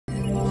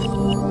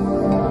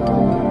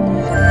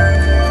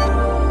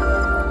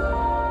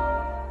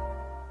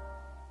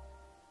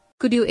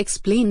Could you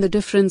explain the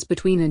difference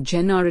between a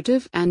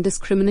generative and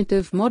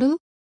discriminative model?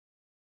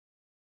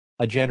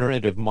 A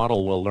generative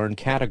model will learn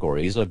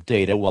categories of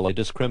data, while a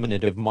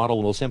discriminative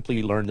model will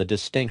simply learn the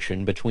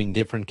distinction between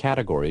different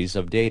categories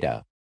of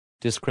data.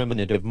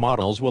 Discriminative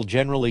models will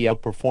generally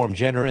outperform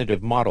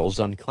generative models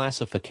on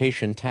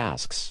classification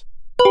tasks.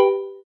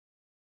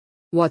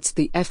 What's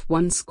the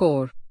F1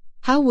 score?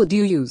 How would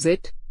you use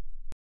it?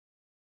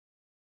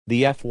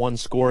 The F1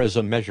 score is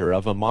a measure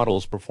of a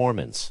model's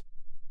performance.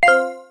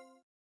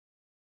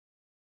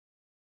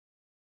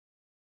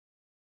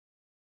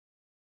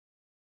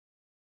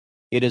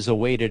 It is a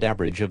weighted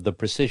average of the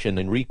precision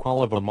and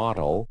recall of a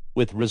model,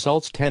 with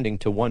results tending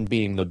to 1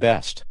 being the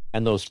best,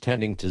 and those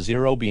tending to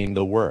 0 being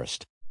the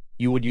worst.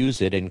 You would use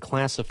it in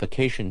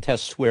classification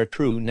tests where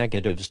true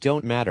negatives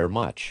don't matter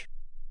much.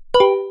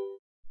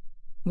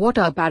 What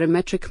are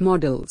parametric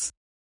models?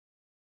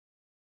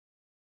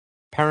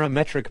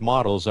 Parametric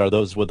models are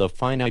those with a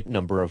finite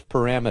number of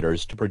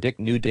parameters to predict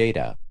new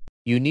data.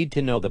 You need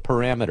to know the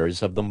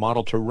parameters of the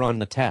model to run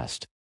the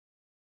test.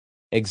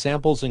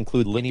 Examples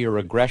include linear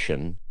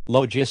regression,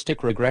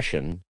 logistic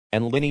regression,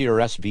 and linear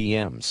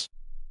SVMs.